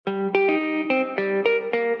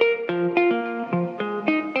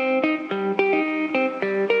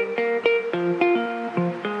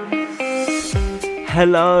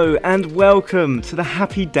Hello and welcome to the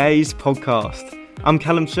Happy Days podcast. I'm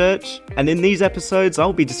Callum Church, and in these episodes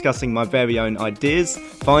I'll be discussing my very own ideas,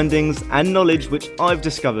 findings and knowledge which I've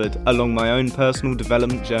discovered along my own personal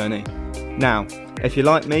development journey. Now, if you're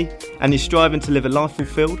like me and you're striving to live a life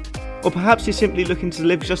fulfilled, or perhaps you're simply looking to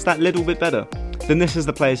live just that little bit better, then this is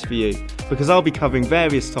the place for you, because I'll be covering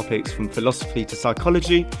various topics from philosophy to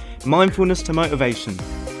psychology, mindfulness to motivation.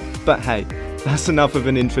 But hey, that's enough of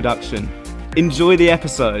an introduction. Enjoy the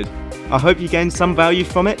episode. I hope you gain some value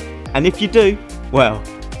from it, and if you do, well,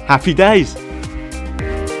 happy days!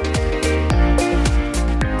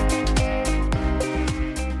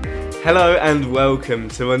 Hello and welcome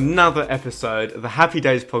to another episode of the Happy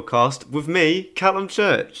Days podcast with me, Callum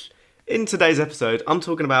Church. In today's episode, I'm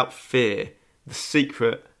talking about fear, the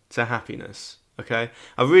secret to happiness, okay?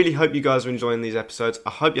 I really hope you guys are enjoying these episodes. I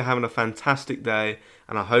hope you're having a fantastic day,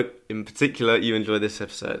 and I hope in particular you enjoy this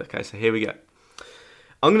episode, okay? So here we go.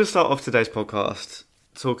 I'm going to start off today's podcast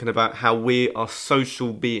talking about how we are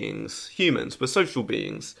social beings, humans. We're social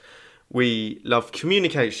beings. We love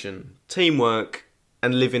communication, teamwork,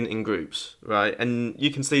 and living in groups, right? And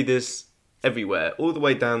you can see this everywhere, all the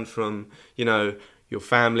way down from, your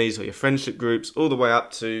families or your friendship groups, all the way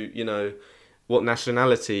up to, what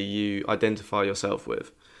nationality you identify yourself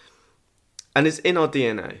with. And it's in our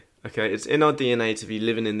DNA, okay? It's in our DNA to be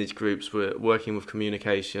living in these groups, we're working with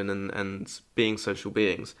communication and being social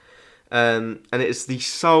beings. And it's the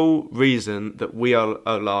sole reason that we are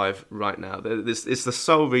alive right now. It's the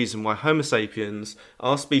sole reason why Homo sapiens,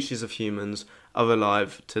 our species of humans, are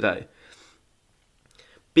alive today.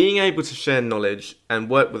 Being able to share knowledge and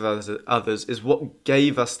work with others is what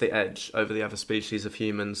gave us the edge over the other species of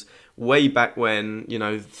humans way back when,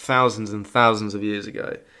 thousands and thousands of years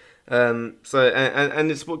ago. And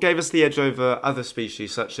it's what gave us the edge over other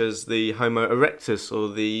species such as the Homo erectus or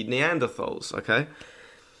the Neanderthals, okay?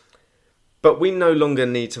 But we no longer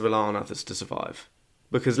need to rely on others to survive.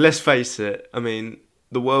 Because let's face it,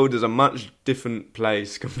 the world is a much different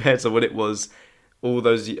place compared to what it was all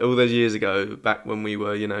those years ago, back when we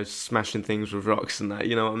were, smashing things with rocks and that,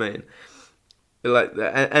 you know what I mean? Like,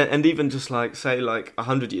 and even just say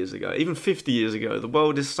 100 years ago, even 50 years ago, the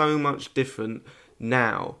world is so much different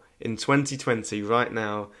now, in 2020, right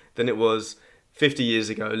now, than it was 50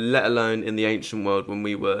 years ago, let alone in the ancient world when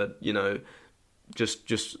we were,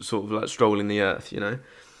 just sort of strolling the earth,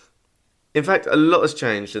 In fact, a lot has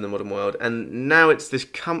changed in the modern world, and now it's this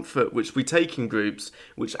comfort which we take in groups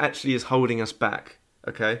which actually is holding us back,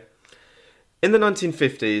 okay? In the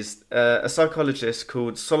 1950s, a psychologist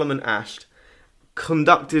called Solomon Asch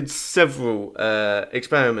conducted several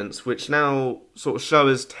experiments which now sort of show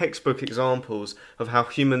us textbook examples of how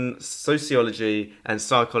human sociology and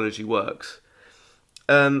psychology works.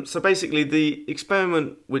 So basically, the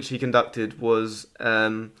experiment which he conducted was...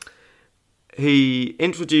 he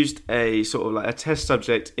introduced a sort of a test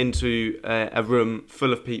subject into a room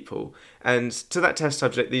full of people, and to that test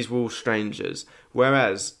subject these were all strangers,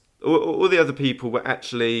 whereas all the other people were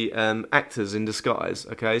actually actors in disguise,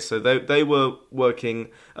 okay? So they were working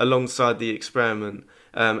alongside the experiment,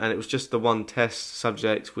 and it was just the one test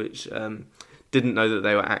subject which didn't know that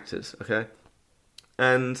they were actors, okay?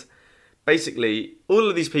 And basically all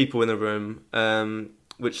of these people in the room,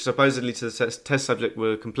 which supposedly to the test subject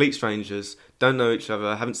were complete strangers, don't know each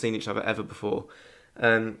other, haven't seen each other ever before.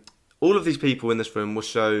 All of these people in this room were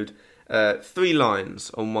showed 3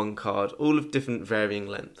 lines on one card, all of different varying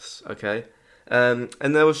lengths, okay? And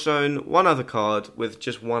they were shown one other card with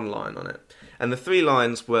just one line on it. And the 3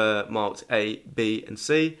 lines were marked A, B, and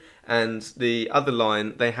C, and the other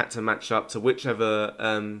line, they had to match up to whichever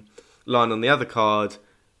line on the other card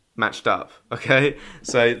matched up, okay?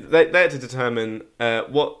 So they had to determine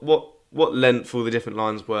what length all the different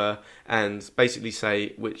lines were, and basically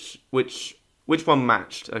say which one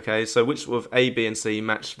matched, okay? So which of A, B, and C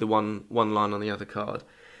matched the one line on the other card.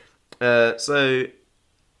 So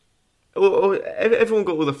everyone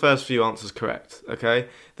got all the first few answers correct, okay?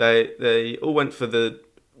 They all went for the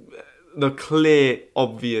clear,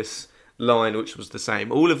 obvious line which was the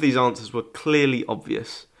same. All of these answers were clearly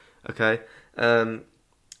obvious, okay?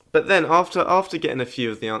 But then, after getting a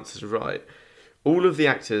few of the answers right, all of the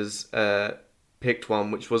actors picked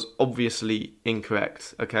one which was obviously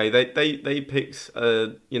incorrect. Okay, they picked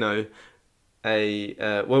one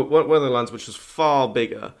of the lines which was far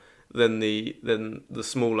bigger than the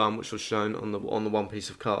small line which was shown on the one piece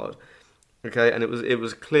of card. Okay, and it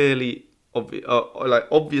was clearly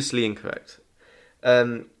obviously incorrect.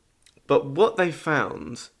 But what they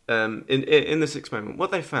found in this experiment,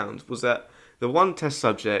 what they found was that the one test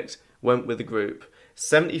subject went with the group,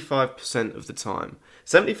 75% of the time.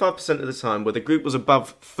 75% of the time, where the group was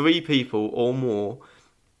above 3 people or more,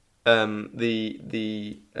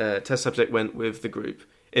 the test subject went with the group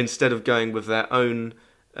instead of going with their own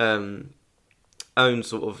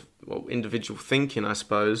sort of individual thinking, I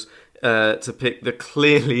suppose, to pick the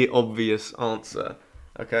clearly obvious answer.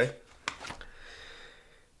 Okay.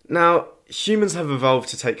 Now, humans have evolved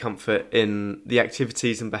to take comfort in the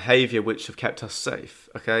activities and behaviour which have kept us safe.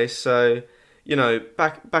 Okay, so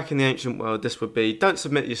back in the ancient world, this would be don't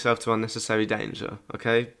submit yourself to unnecessary danger.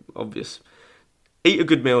 Okay, obvious. Eat a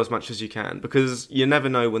good meal as much as you can, because you never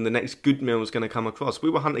know when the next good meal is going to come across.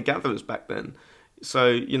 We were hunter-gatherers back then,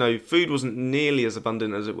 so food wasn't nearly as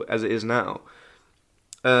abundant as it is now.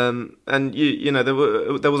 And there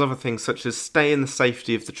was other things such as stay in the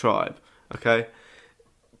safety of the tribe. Okay,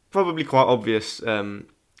 probably quite obvious.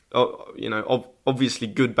 Obviously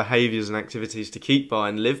good behaviours and activities to keep by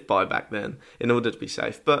and live by back then in order to be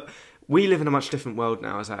safe. But we live in a much different world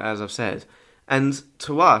now, as I've said. And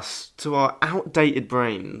to us, to our outdated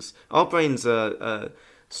brains, our brains are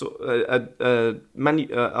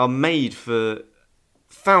made for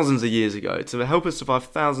thousands of years ago, to help us survive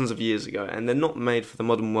thousands of years ago, and they're not made for the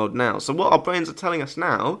modern world now. So what our brains are telling us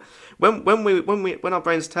now, when our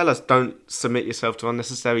brains tell us don't submit yourself to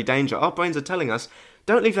unnecessary danger, our brains are telling us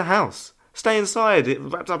don't leave the house. Stay inside,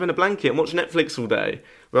 wrapped up in a blanket, and watch Netflix all day,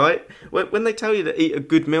 right? When they tell you to eat a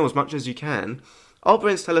good meal as much as you can, our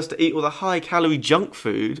brains tell us to eat all the high-calorie junk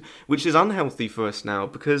food, which is unhealthy for us now,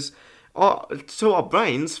 because to our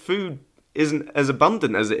brains, food isn't as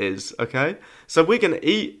abundant as it is, okay? So we're going to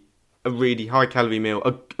eat a really high-calorie meal,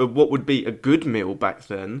 what would be a good meal back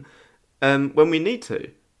then, when we need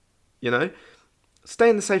to, Stay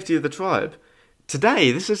in the safety of the tribe.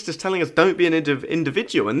 Today, this is just telling us don't be an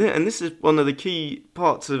individual, and this is one of the key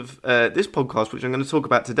parts of this podcast, which I'm going to talk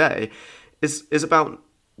about today, is about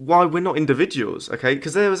why we're not individuals, okay?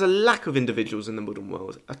 Because there is a lack of individuals in the modern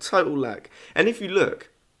world, a total lack. And if you look,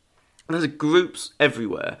 there's groups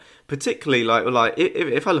everywhere, particularly like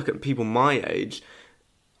if I look at people my age,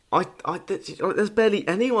 there's barely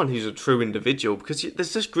anyone who's a true individual, because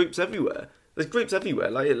there's just groups everywhere. There's groups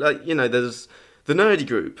everywhere, there's the nerdy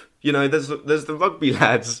group, there's the rugby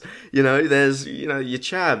lads, there's your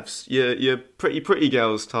chavs, your pretty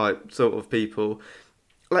girls type sort of people.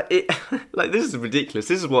 This is ridiculous.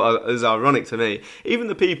 This is what is ironic to me. Even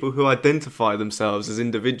the people who identify themselves as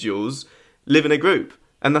individuals live in a group,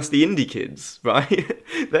 and that's the indie kids, right?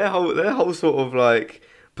 their whole sort of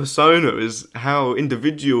persona is how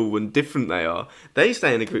individual and different they are. They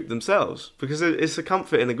stay in a group themselves because it's a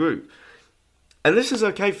comfort in a group, and this is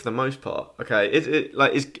okay for the most part. Okay,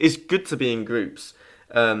 it's good to be in groups.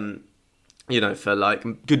 For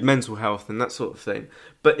good mental health and that sort of thing.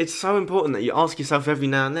 But it's so important that you ask yourself every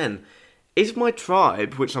now and then, is my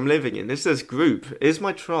tribe, which I'm living in, this group, is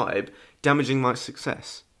my tribe damaging my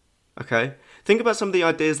success? Okay? Think about some of the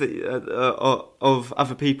ideas that of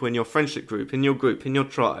other people in your friendship group, in your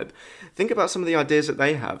tribe. Think about some of the ideas that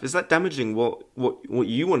they have. Is that damaging what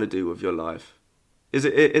you want to do with your life? Is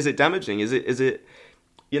it damaging? Is it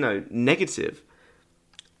negative?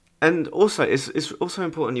 And also, it's also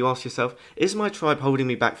important you ask yourself, is my tribe holding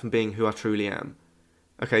me back from being who I truly am?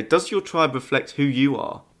 Okay, does your tribe reflect who you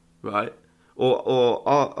are, right? Or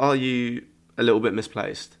are you a little bit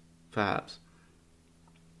misplaced, perhaps?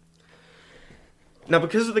 Now,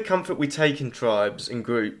 because of the comfort we take in tribes and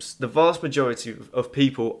groups, the vast majority of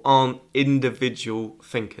people aren't individual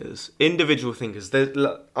thinkers.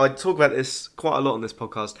 I talk about this quite a lot on this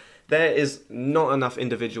podcast. There is not enough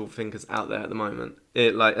individual thinkers out there at the moment,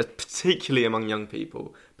 particularly among young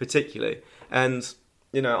people, and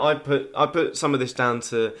I put some of this down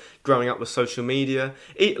to growing up with social media.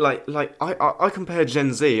 I compare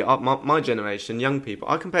Gen Z, my generation, young people.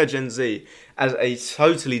 I compare Gen Z as a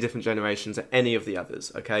totally different generation to any of the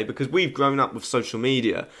others, okay? Because we've grown up with social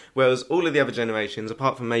media, whereas all of the other generations,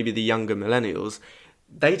 apart from maybe the younger millennials,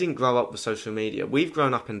 they didn't grow up with social media. We've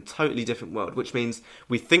grown up in a totally different world, which means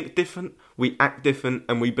we think different, we act different,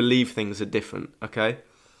 and we believe things are different, okay?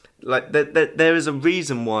 There is a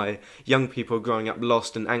reason why young people are growing up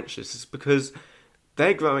lost and anxious. It's because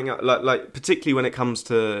they're growing up, particularly when it comes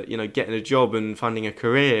to, getting a job and finding a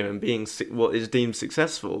career and being what is deemed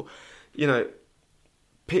successful, young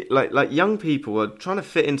people are trying to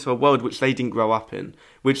fit into a world which they didn't grow up in,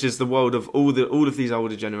 which is the world of all of these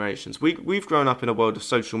older generations. We've grown up in a world of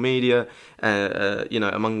social media,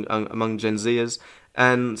 among Gen Zers,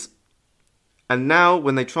 and now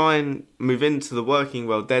when they try and move into the working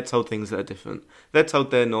world, they're told things that are different. They're told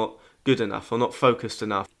they're not good enough or not focused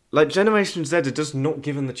enough. like Generation Z are just not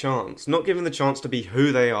given the chance, to be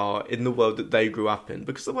who they are in the world that they grew up in,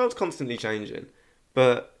 because the world's constantly changing.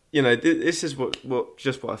 But this is what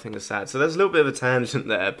I think is sad. So there's a little bit of a tangent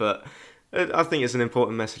there, but I think it's an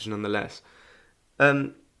important message nonetheless.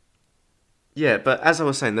 Yeah, but as I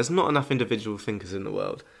was saying, there's not enough individual thinkers in the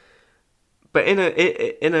world. But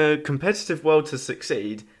in a competitive world to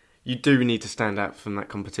succeed, you do need to stand out from that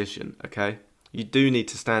competition, okay? You do need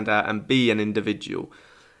to stand out and be an individual.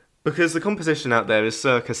 Because the competition out there is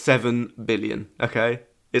circa 7 billion, okay?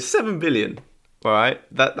 It's 7 billion, alright?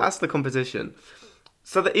 That's the competition.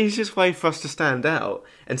 So the easiest way for us to stand out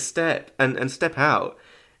and step out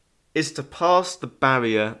is to pass the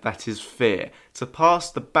barrier that is fear. To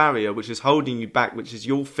pass the barrier which is holding you back, which is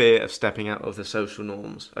your fear of stepping out of the social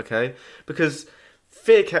norms, okay? Because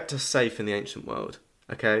fear kept us safe in the ancient world,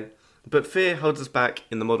 okay? But fear holds us back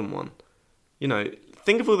in the modern one.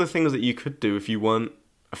 Think of all the things that you could do if you weren't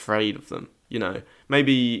afraid of them.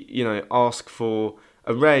 Maybe, ask for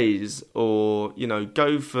a raise, or,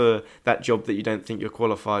 go for that job that you don't think you're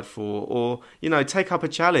qualified for, or, take up a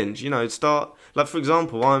challenge, start, like, for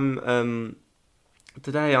example, I'm doing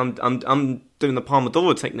the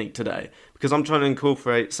Pomodoro technique today, because I'm trying to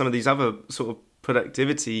incorporate some of these other sort of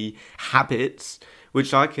productivity habits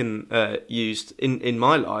which I can use in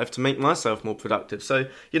my life to make myself more productive. So,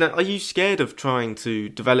 are you scared of trying to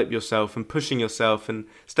develop yourself and pushing yourself and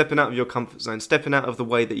stepping out of your comfort zone, stepping out of the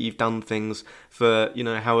way that you've done things for,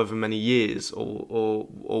 however many years or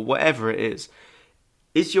whatever it is?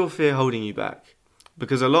 Is your fear holding you back?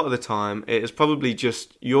 Because a lot of the time, it is probably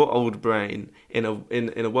just your old brain in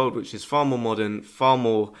a world which is far more modern, far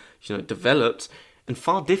more, developed, and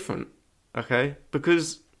far different, okay?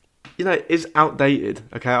 Because is outdated,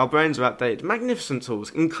 okay? Our brains are outdated. Magnificent tools,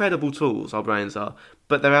 incredible tools, our brains are,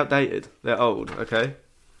 but they're outdated. They're old, okay?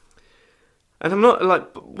 And I'm not,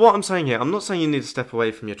 what I'm saying here, I'm not saying you need to step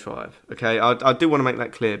away from your tribe, okay? I do want to make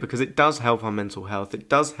that clear, because it does help our mental health. It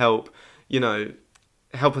does help,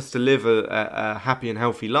 help us to live a happy and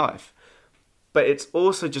healthy life. But it's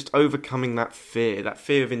also just overcoming that fear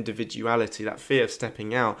of individuality, that fear of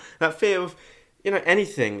stepping out, that fear of,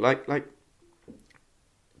 anything, like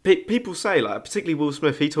people say, particularly Will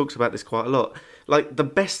Smith, he talks about this quite a lot, the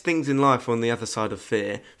best things in life are on the other side of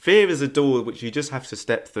fear. Fear is a door which you just have to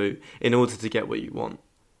step through in order to get what you want,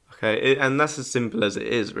 okay? And that's as simple as it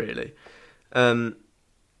is, really. But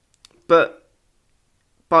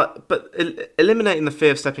eliminating the fear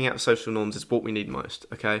of stepping out of social norms is what we need most,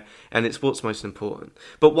 okay? And it's what's most important.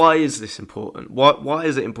 But why is this important? Why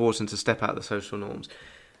is it important to step out of the social norms?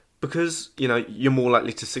 Because, you're more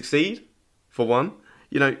likely to succeed, for one.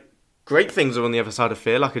 Great things are on the other side of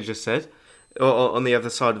fear, like I just said, or on the other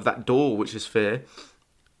side of that door, which is fear.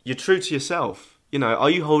 You're true to yourself. Are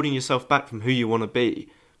you holding yourself back from who you want to be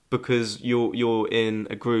because you're in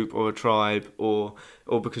a group or a tribe, or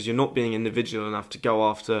because you're not being individual enough to go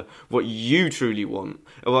after what you truly want,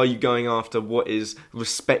 or are you going after what is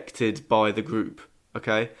respected by the group?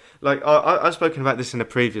 Okay, I've spoken about this in a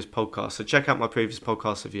previous podcast, so check out my previous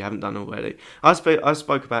podcast if you haven't done already. I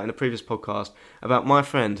spoke about in a previous podcast about my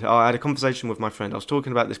friend. I had a conversation with my friend. I was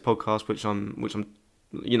talking about this podcast, which I'm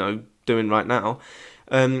doing right now.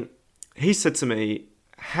 He said to me,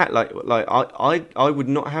 I would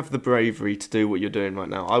not have the bravery to do what you're doing right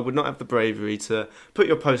now. I would not have the bravery to put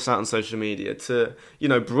your posts out on social media, to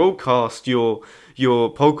broadcast your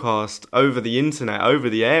podcast over the internet, over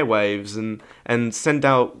the airwaves, and send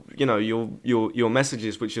out your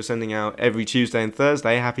messages which you're sending out every Tuesday and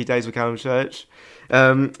Thursday. Happy Days with Callum Church.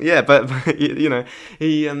 But he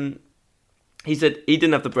said he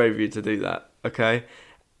didn't have the bravery to do that. Okay,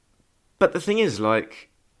 but the thing is,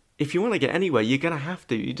 if you want to get anywhere, you're going to have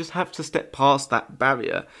to. You just have to step past that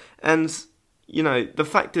barrier. And, the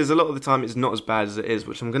fact is, a lot of the time it's not as bad as it is,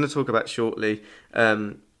 which I'm going to talk about shortly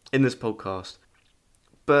in this podcast.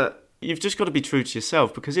 But you've just got to be true to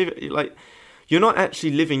yourself, because you're not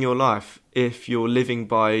actually living your life if you're living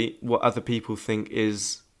by what other people think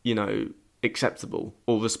is, acceptable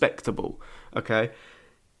or respectable, okay?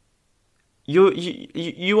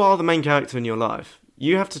 You are the main character in your life.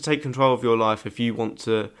 You have to take control of your life if you want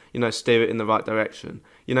to, steer it in the right direction.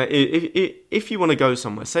 If you want to go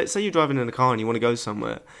somewhere, say you're driving in a car and you want to go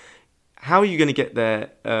somewhere, how are you going to get there,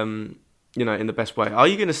 in the best way? Are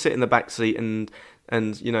you going to sit in the back seat and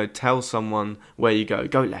tell someone where you go?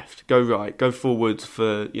 Go left, go right, go forward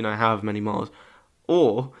for, however many miles.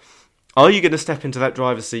 Or are you going to step into that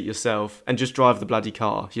driver's seat yourself and just drive the bloody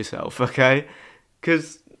car yourself, okay?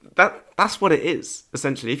 Because that's what it is,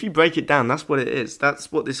 essentially. If you break it down, that's what it is.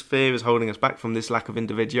 That's what this fear is holding us back from, this lack of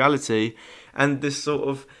individuality and this sort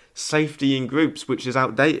of safety in groups, which is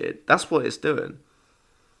outdated. That's what it's doing.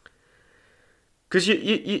 Because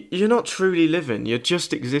you're not truly living, you're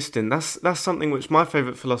just existing. That's something which my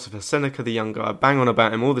favourite philosopher, Seneca the Younger, I bang on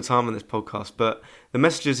about him all the time on this podcast, but the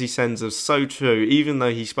messages he sends are so true, even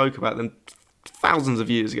though he spoke about them thousands of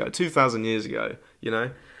years ago, 2,000 years ago, you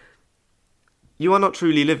know? You are not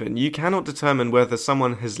truly living. You cannot determine whether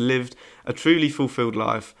someone has lived a truly fulfilled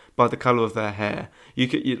life by the colour of their hair,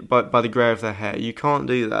 by the grey of their hair. You can't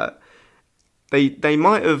do that. They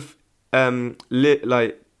might have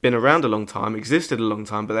been around a long time, existed a long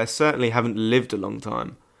time, but they certainly haven't lived a long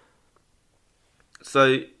time.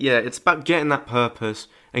 So yeah, it's about getting that purpose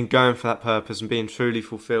and going for that purpose and being truly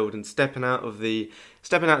fulfilled and stepping out of the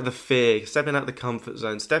fear, stepping out of the comfort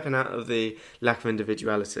zone, stepping out of the lack of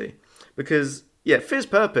individuality. Because yeah, fear's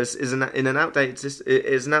purpose is an outdated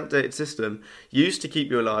system used to keep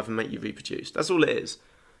you alive and make you reproduce. That's all it is.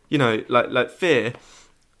 You know, like fear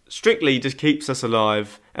strictly just keeps us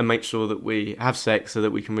alive and makes sure that we have sex so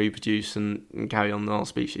that we can reproduce and carry on our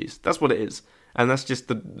species. That's what it is. And that's just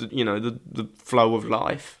the flow of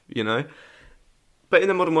life, you know. But in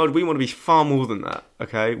the modern world, we want to be far more than that,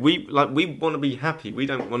 okay? We want to be happy. We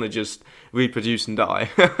don't want to just reproduce and die,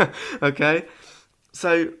 okay?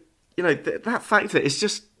 So, you know, that factor is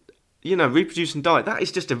just, you know, reproduce and die. That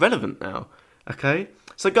is just irrelevant now, okay?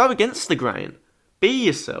 So go against the grain. Be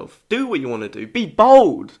yourself. Do what you want to do. Be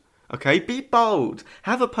bold. Okay? Be bold.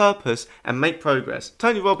 Have a purpose and make progress.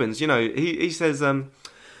 Tony Robbins, you know, he says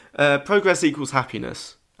progress equals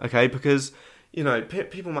happiness. Okay? Because, you know,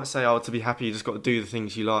 people might say, oh, to be happy, you just got to do the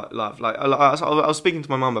things you love. Like, I was speaking to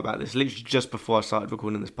my mum about this literally just before I started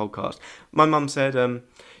recording this podcast. My mum said,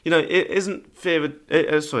 you know, isn't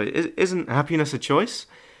happiness a choice?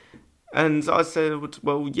 And I said,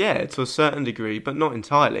 well, yeah, to a certain degree, but not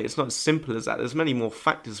entirely. It's not as simple as that. There's many more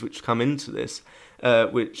factors which come into this,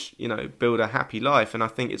 which, you know, build a happy life. And I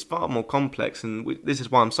think it's far more complex. And this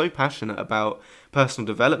is why I'm so passionate about personal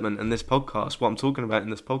development and this podcast, what I'm talking about in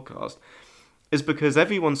this podcast, is because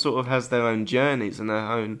everyone sort of has their own journeys and their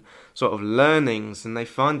own sort of learnings, and they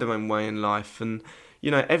find their own way in life. And,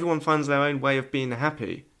 you know, everyone finds their own way of being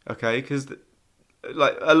happy, okay? Because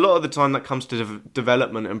like a lot of the time that comes to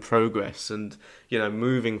development and progress and, you know,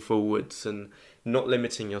 moving forwards and not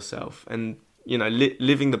limiting yourself and, you know,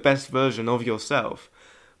 living the best version of yourself.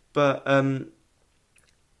 But,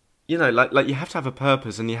 you know, like you have to have a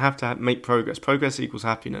purpose and you have to make progress. Progress equals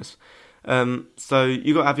happiness. So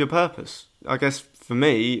you got to have your purpose. I guess for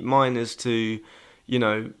me, mine is to, you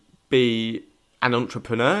know, be an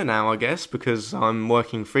entrepreneur now, I guess, because I'm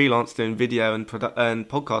working freelance doing video and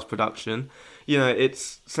podcast production. You know,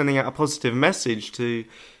 it's sending out a positive message to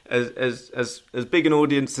as big an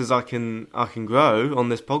audience as I can grow on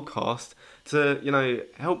this podcast to, you know,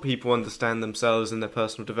 help people understand themselves and their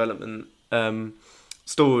personal development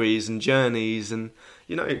stories and journeys, and,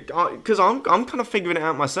 you know, because I'm kind of figuring it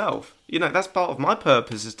out myself. You know, that's part of my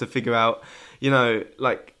purpose, is to figure out, you know,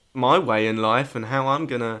 like my way in life and how I'm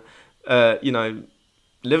gonna, you know,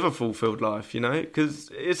 live a fulfilled life, you know,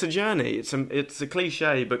 because it's a journey. It's a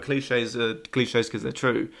cliche, but cliches are cliches because they're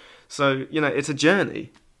true. So, you know, it's a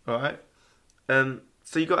journey, all right?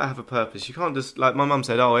 So you got to have a purpose. You can't just, like my mum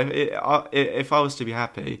said, oh, if I was to be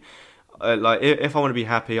happy, if I want to be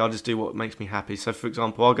happy, I'll just do what makes me happy. So, for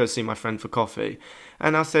example, I'll go see my friend for coffee.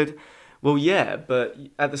 And I said, well, yeah, but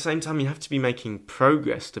at the same time, you have to be making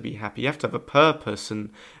progress to be happy. You have to have a purpose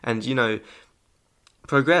and you know,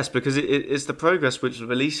 progress, because it's the progress which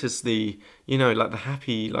releases the, you know, like the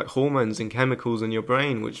happy, like hormones and chemicals in your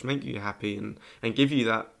brain which make you happy and give you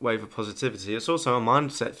that wave of positivity. It's also a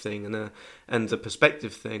mindset thing and a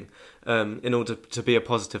perspective thing, in order to be a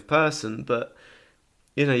positive person. But,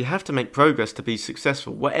 you know, you have to make progress to be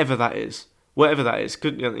successful, whatever that is.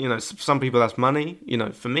 Could, you know, some people that's money. You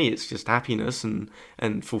know, for me it's just happiness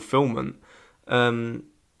and fulfillment.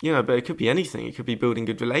 You know, but it could be anything. It could be building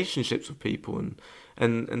good relationships with people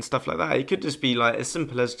and stuff like that. It could just be like as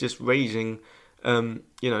simple as just raising, you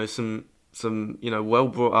know, some you know, well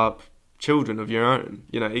brought up children of your own.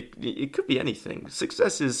 You know, it could be anything.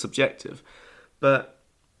 Success is subjective, but,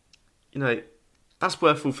 you know, that's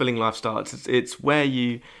where fulfilling life starts. It's where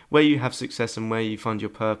you have success and where you find your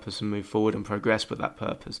purpose and move forward and progress with that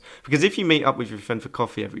purpose. Because if you meet up with your friend for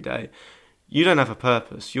coffee every day, you don't have a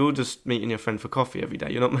purpose. You're just meeting your friend for coffee every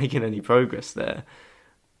day. You're not making any progress there.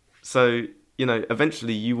 So, you know,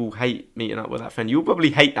 eventually you will hate meeting up with that friend. You'll probably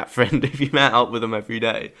hate that friend if you met up with them every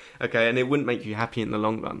day. Okay, and it wouldn't make you happy in the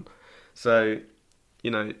long run. So,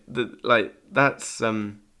 you know, that's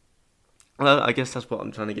well, I guess that's what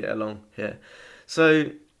I'm trying to get along here.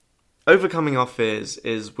 So, overcoming our fears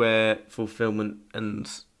is where fulfillment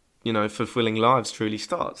and fulfilling lives truly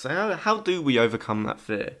start. So how do we overcome that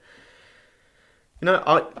fear?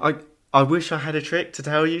 I wish I had a trick to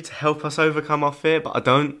tell you to help us overcome our fear, but I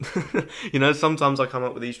don't. Sometimes I come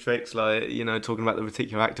up with these tricks like, talking about the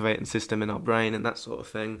reticular activating system in our brain and that sort of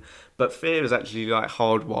thing. But fear is actually like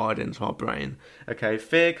hardwired into our brain. Okay,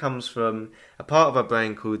 fear comes from a part of our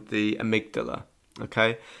brain called the amygdala.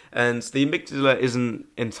 Okay, and the amygdala isn't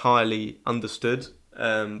entirely understood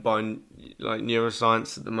by like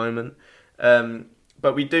neuroscience at the moment.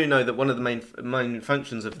 But we do know that one of the main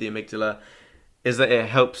functions of the amygdala is that it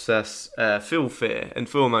helps us feel fear and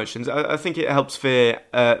feel emotions. I think it helps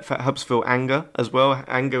helps feel anger as well.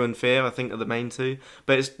 Anger and fear, I think, are the main two,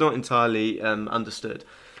 but it's not entirely understood.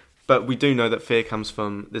 But we do know that fear comes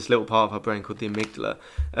from this little part of our brain called the amygdala.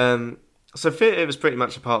 So fear is pretty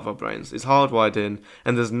much a part of our brains. It's hardwired in,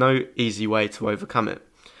 and there's no easy way to overcome it.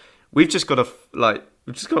 We've just got to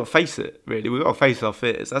face it. Really, we've got to face our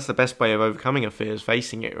fears. That's the best way of overcoming a fear, is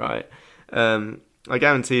facing it. Right. I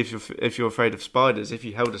guarantee if you're afraid of spiders, if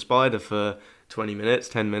you held a spider for 20 minutes,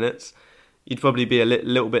 10 minutes, you'd probably be a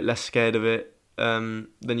little bit less scared of it than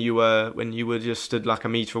you were when you were just stood like a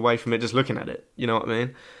metre away from it just looking at it. You know what I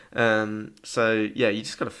mean? So yeah, you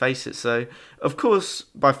just got to face it. So of course,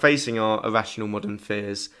 by facing our irrational modern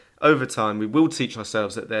fears, over time we will teach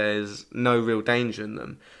ourselves that there's no real danger in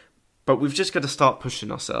them. But we've just got to start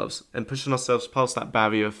pushing ourselves past that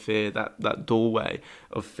barrier of fear, that doorway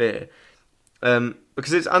of fear.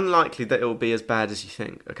 Because it's unlikely that it will be as bad as you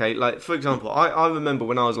think, okay? Like, for example, I remember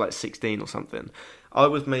when I was like 16 or something, I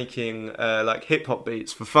was making like hip-hop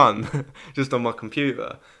beats for fun, just on my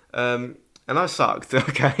computer. And I sucked,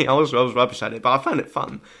 okay? I was rubbish at it, but I found it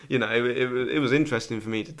fun. It was interesting for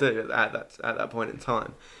me to do at that point in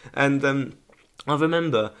time. And I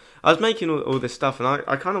remember I was making all this stuff, and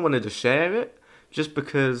I kind of wanted to share it, just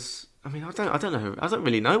because... I mean, I don't know. I don't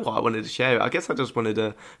really know why I wanted to share it. I guess I just wanted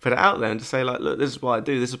to put it out there and to say, like, look, this is what I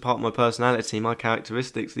do. This is part of my personality, my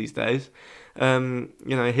characteristics these days.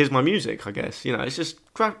 Here's my music, I guess. It's just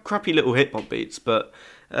crappy little hip-hop beats, but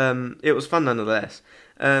it was fun nonetheless.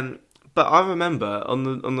 But I remember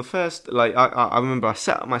on the first, like, I remember I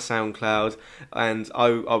set up my SoundCloud, and I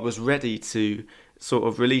was ready to sort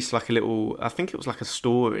of release like a little, I think it was like a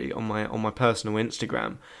story on my personal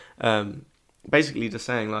Instagram. Basically just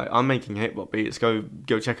saying, like, I'm making hip-hop beats, go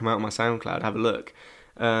check them out on my SoundCloud, have a look.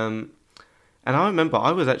 And I remember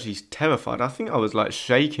I was actually terrified. I think I was, like,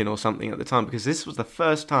 shaking or something at the time, because this was the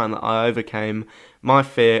first time that I overcame my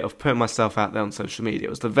fear of putting myself out there on social media.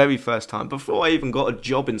 It was the very first time, before I even got a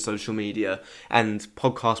job in social media and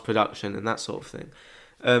podcast production and that sort of thing.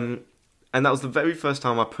 And that was the very first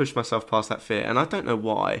time I pushed myself past that fear, and I don't know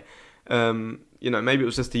why. Maybe it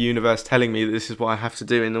was just the universe telling me that this is what I have to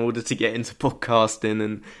do in order to get into podcasting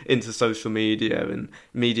and into social media and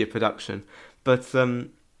media production. But, I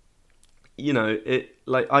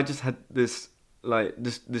just had this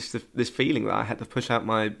feeling that I had to push out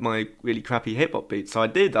my really crappy hip hop beats. So I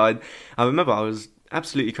did. I remember I was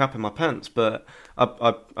absolutely crapping my pants, but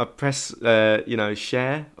I press,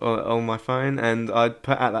 share on my phone, and I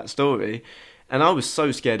put out that story, and I was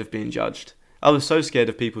so scared of being judged. I was so scared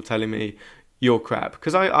of people telling me you're crap,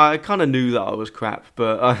 because I kind of knew that I was crap,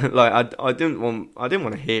 but I didn't want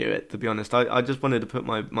to hear it, to be honest. I just wanted to put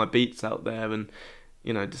my beats out there and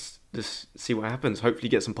just see what happens. Hopefully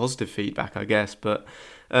get some positive feedback, I guess. But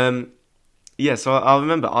so I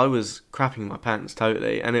remember I was crapping my pants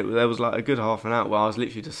totally, and there was like a good half an hour where I was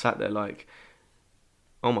literally just sat there like,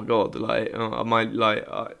 oh my god, like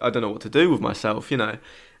I don't know what to do with myself,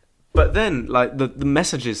 But then, like, the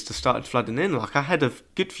messages just started flooding in. Like, I had a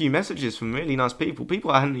good few messages from really nice people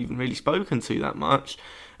I hadn't even really spoken to that much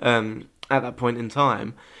at that point in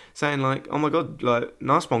time, saying, like, oh my god, like,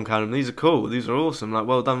 nice one, Callum, these are cool, these are awesome, like,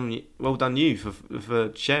 well done you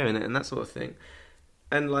for sharing it and that sort of thing.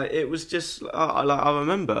 And, like, it was just, I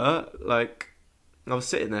remember, like, I was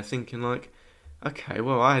sitting there thinking, like, okay,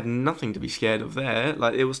 well, I had nothing to be scared of there.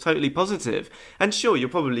 Like, it was totally positive. And sure, you'll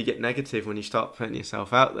probably get negative when you start putting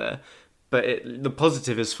yourself out there, but the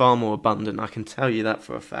positive is far more abundant, I can tell you that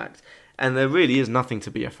for a fact. And there really is nothing to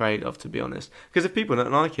be afraid of, to be honest. Because if people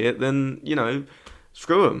don't like it, then,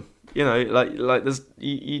 screw them. Like there's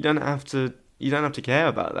you don't have to care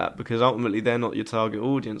about that, because ultimately they're not your target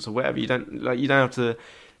audience or whatever. You don't have to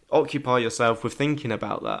occupy yourself with thinking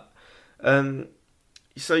about that.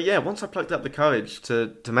 So yeah, once I plucked up the courage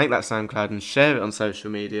to make that SoundCloud and share it on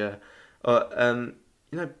social media,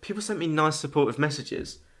 people sent me nice supportive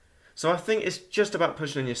messages. So I think it's just about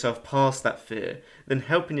pushing yourself past that fear, then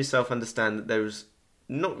helping yourself understand that there's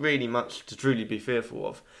not really much to truly be fearful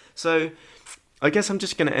of. So I guess I'm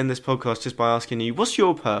just going to end this podcast just by asking you, what's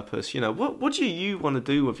your purpose? What do you want to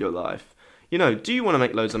do with your life? Do you want to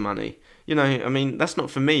make loads of money? I mean, that's not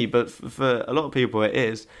for me, but for a lot of people it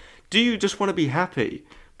is. Do you just want to be happy?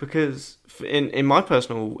 Because in my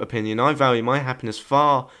personal opinion, I value my happiness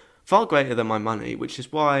far, far greater than my money, which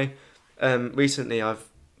is why recently I've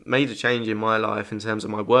made a change in my life in terms of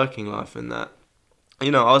my working life, and that, I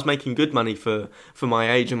was making good money for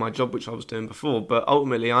my age and my job, which I was doing before, but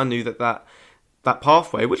ultimately I knew that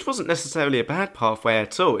pathway, which wasn't necessarily a bad pathway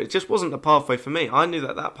at all, it just wasn't the pathway for me. I knew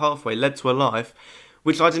that pathway led to a life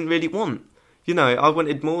which I didn't really want. I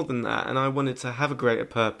wanted more than that, and I wanted to have a greater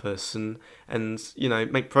purpose and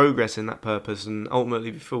make progress in that purpose and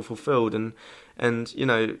ultimately feel fulfilled and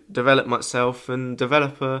develop myself and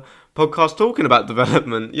develop a podcast talking about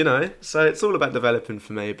development, So it's all about developing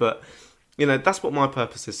for me, but that's what my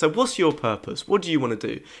purpose is. So what's your purpose? What do you want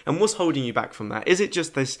to do? And what's holding you back from that? Is it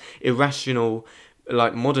just this irrational,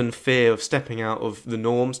 modern fear of stepping out of the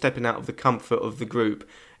norm, stepping out of the comfort of the group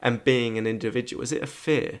and being an individual? Is it a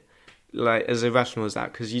fear? As irrational as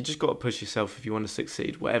that? Because you just got to push yourself if you want to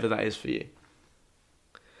succeed, whatever that is for you.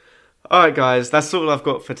 Alright guys, that's all I've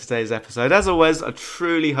got for today's episode. As always, I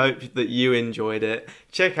truly hope that you enjoyed it.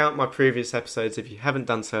 Check out my previous episodes if you haven't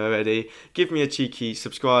done so already. Give me a cheeky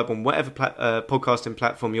subscribe on whatever podcasting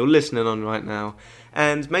platform you're listening on right now.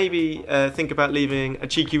 And maybe think about leaving a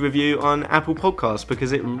cheeky review on Apple Podcasts,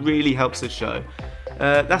 because it really helps the show.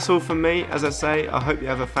 That's all from me. As I say, I hope you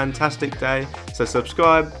have a fantastic day. So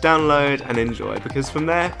subscribe, download and enjoy, because from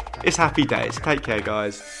there, it's happy days. Take care,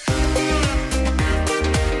 guys.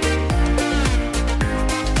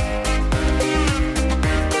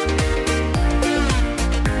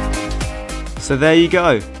 So there you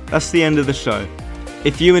go. That's the end of the show.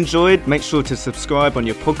 If you enjoyed, make sure to subscribe on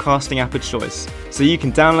your podcasting app of choice, so you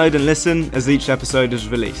can download and listen as each episode is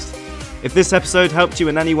released. If this episode helped you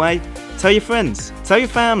in any way, tell your friends, tell your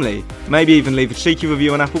family, maybe even leave a cheeky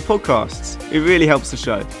review on Apple Podcasts. It really helps the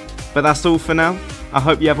show. But that's all for now. I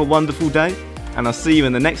hope you have a wonderful day, and I'll see you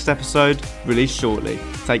in the next episode, released shortly.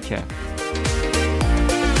 Take care.